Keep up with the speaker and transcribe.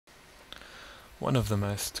One of the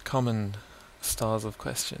most common styles of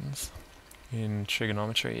questions in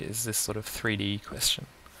trigonometry is this sort of 3D question,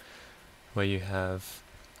 where you have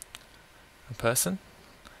a person,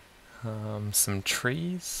 some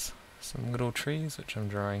trees, some little trees which I'm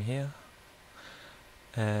drawing here,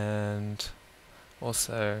 and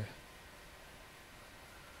also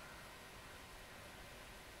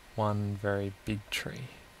one very big tree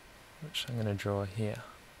which I'm going to draw here.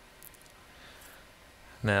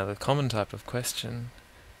 Now, the common type of question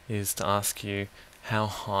is to ask you how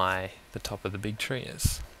high the top of the big tree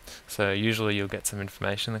is. So usually you'll get some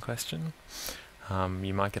information in the question.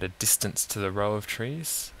 You might get a distance to the row of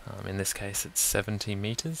trees. In this case it's 70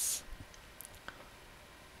 meters.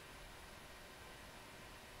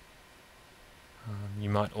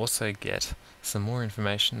 You might also get some more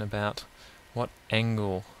information about what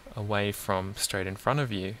angle away from straight in front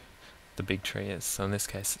of you the big tree is. So in this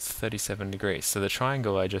case it's 37 degrees. So the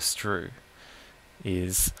triangle I just drew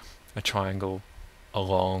is a triangle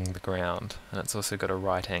along the ground, and it's also got a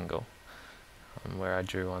right angle where I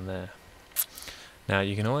drew one there. Now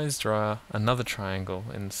you can always draw another triangle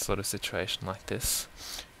in a sort of situation like this,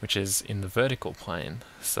 which is in the vertical plane.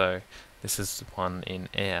 So this is one in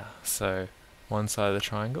air. So one side of the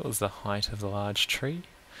triangle is the height of the large tree.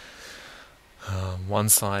 One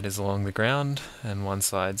side is along the ground and one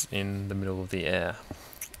side's in the middle of the air.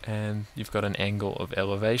 And you've got an angle of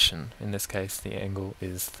elevation. In this case the angle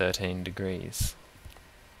is 13 degrees.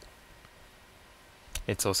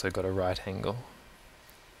 It's also got a right angle.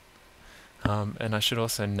 And I should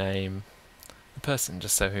also name the person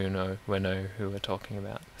just so we know who we're talking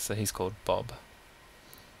about. So he's called Bob.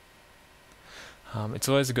 It's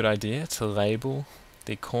always a good idea to label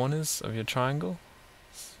the corners of your triangle.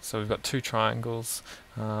 So we've got two triangles,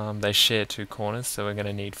 they share two corners, so we're going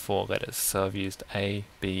to need 4 letters. So I've used A,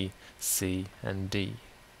 B, C and D.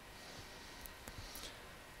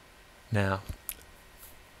 Now,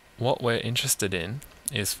 what we're interested in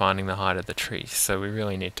is finding the height of the tree, so we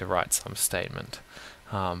really need to write some statement.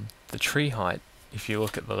 The tree height, if you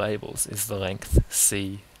look at the labels, is the length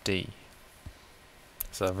CD.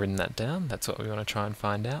 So I've written that down, that's what we want to try and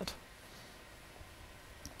find out.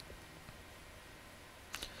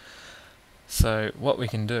 So what we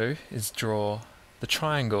can do is draw the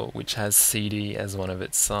triangle which has CD as one of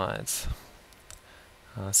its sides.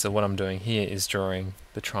 So what I'm doing here is drawing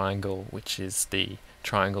the triangle which is the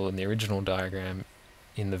triangle in the original diagram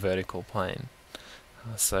in the vertical plane.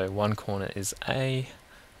 So one corner is A,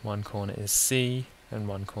 one corner is C, and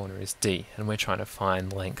one corner is D, and we're trying to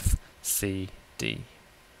find length CD.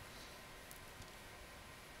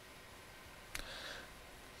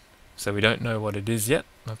 So we don't know what it is yet.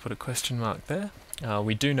 I put a question mark there.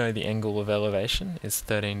 We do know the angle of elevation is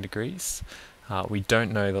 13 degrees. We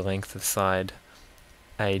don't know the length of side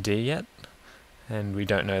AD yet, and we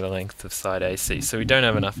don't know the length of side AC. So we don't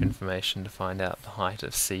have enough information to find out the height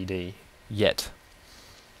of CD yet.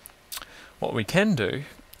 What we can do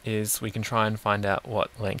is we can try and find out what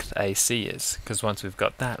length AC is, because once we've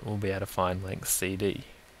got that, we'll be able to find length CD.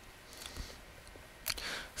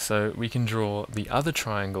 So we can draw the other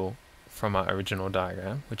triangle from our original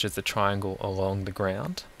diagram, which is the triangle along the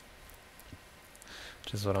ground,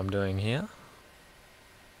 which is what I'm doing here.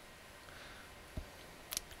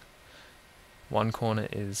 One corner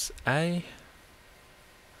is A,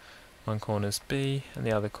 one corner is B, and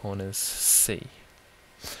the other corner is C.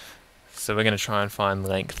 So we're going to try and find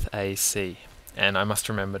length AC, and I must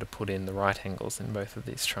remember to put in the right angles in both of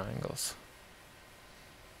these triangles.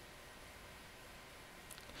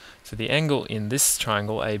 So the angle in this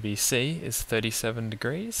triangle ABC is 37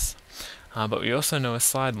 degrees, but we also know a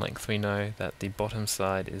side length. We know that the bottom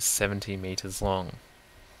side is 70 meters long.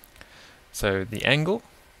 So the angle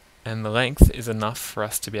and the length is enough for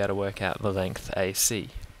us to be able to work out the length AC.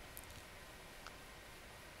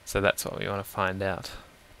 So that's what we want to find out.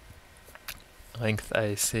 Length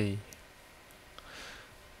AC.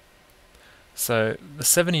 So the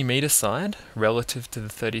 70 meter side, relative to the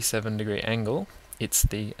 37 degree angle, it's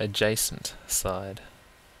the adjacent side.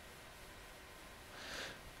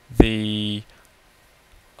 The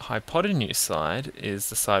hypotenuse side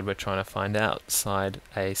is the side we're trying to find out, side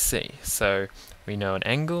AC. So we know an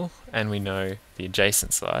angle and we know the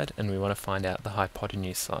adjacent side, and we want to find out the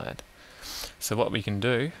hypotenuse side. So what we can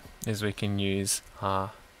do is we can use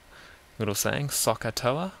our little saying,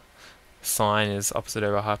 SOHCAHTOA. Sine is opposite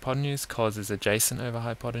over hypotenuse, cos is adjacent over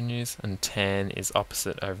hypotenuse, and tan is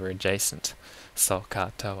opposite over adjacent.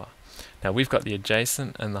 SOHCAHTOA. Now we've got the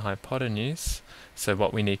adjacent and the hypotenuse, so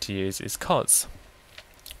what we need to use is cos.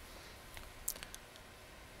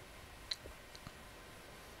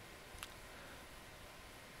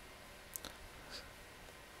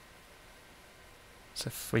 So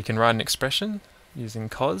if we can write an expression using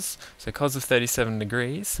cos. So cos of 37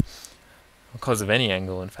 degrees, or cos of any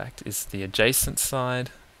angle in fact, is the adjacent side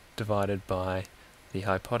divided by the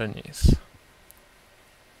hypotenuse.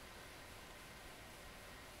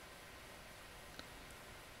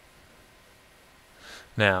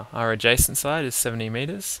 Now, our adjacent side is 70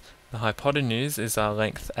 meters. The hypotenuse is our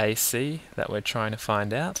length AC that we're trying to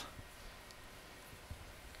find out.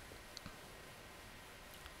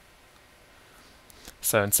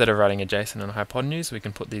 So instead of writing adjacent and hypotenuse, we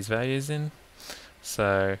can put these values in.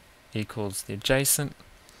 So equals the adjacent,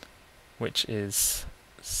 which is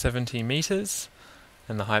 70 meters,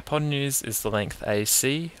 and the hypotenuse is the length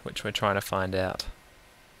AC, which we're trying to find out.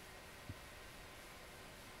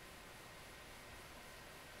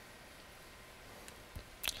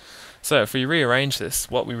 So if we rearrange this,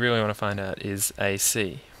 what we really want to find out is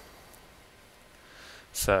AC.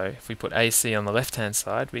 So if we put AC on the left-hand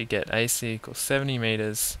side, we get AC equals 70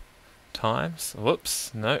 meters times,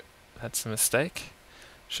 whoops, no, that's a mistake.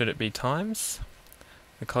 Should it be times?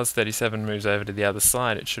 Because 37 moves over to the other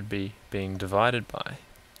side, it should be being divided by.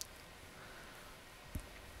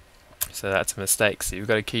 So that's a mistake, so you've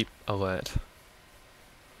got to keep alert.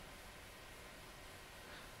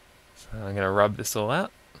 So I'm going to rub this all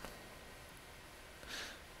out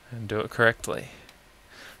and do it correctly.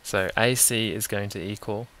 So AC is going to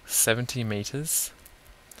equal 70 meters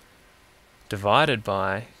divided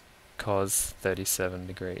by cos 37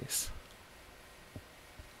 degrees.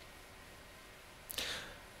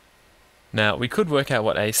 Now we could work out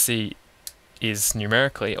what AC is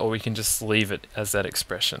numerically, or we can just leave it as that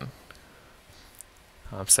expression.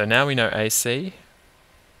 So now we know AC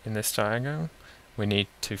in this diagram, we need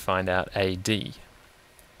to find out AD.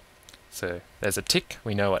 So there's a tick,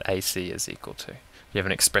 we know what AC is equal to. You have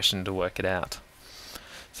an expression to work it out.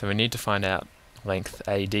 So we need to find out length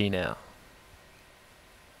AD now.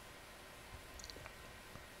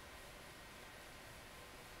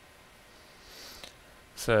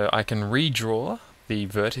 So I can redraw the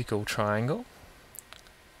vertical triangle,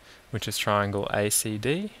 which is triangle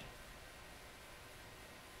ACD.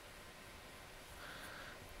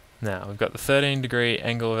 Now we've got the 13-degree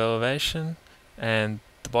angle of elevation, and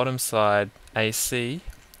the bottom side AC,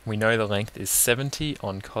 we know the length is 70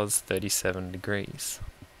 on cos 37 degrees.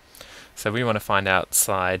 So we want to find out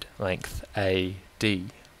side length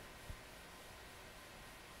AD.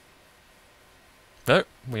 No,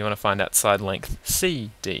 we want to find out side length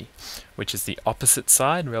CD, which is the opposite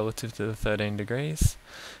side relative to the 13 degrees.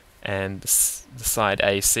 And the side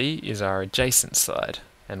AC is our adjacent side,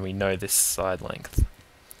 and we know this side length.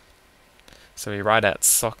 So we write out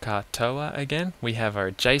SOHCAHTOA again. We have our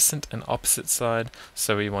adjacent and opposite side,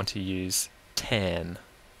 so we want to use tan.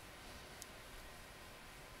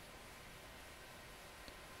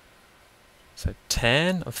 So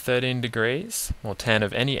tan of 13 degrees, or tan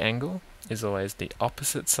of any angle, is always the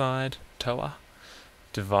opposite side, TOA,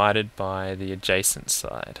 divided by the adjacent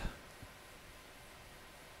side.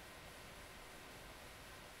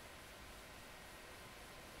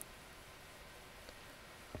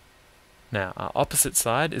 Now, our opposite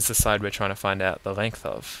side is the side we're trying to find out the length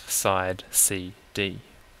of, side CD.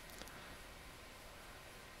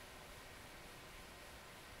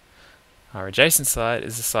 Our adjacent side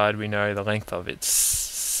is the side we know the length of. It's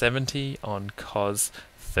 70 on cos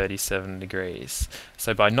 37 degrees.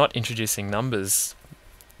 So by not introducing numbers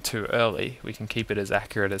too early, we can keep it as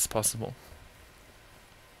accurate as possible.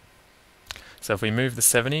 So if we move the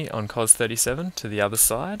 70 on cos 37 to the other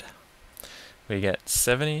side, we get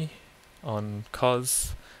 70 on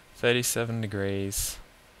cos 37 degrees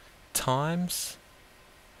times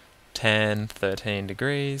tan 13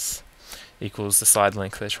 degrees equals the side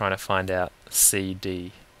length they're trying to find out,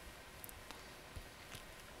 CD.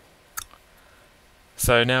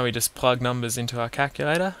 So now we just plug numbers into our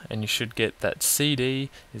calculator, and you should get that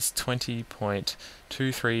CD is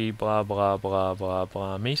 20.23 blah blah blah blah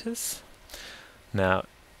blah meters. Now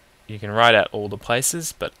you can write out all the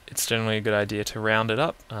places, but it's generally a good idea to round it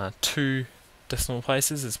up. 2 decimal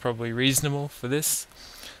places is probably reasonable for this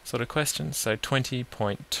sort of question, so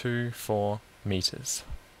 20.24 meters.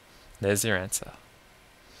 There's your answer.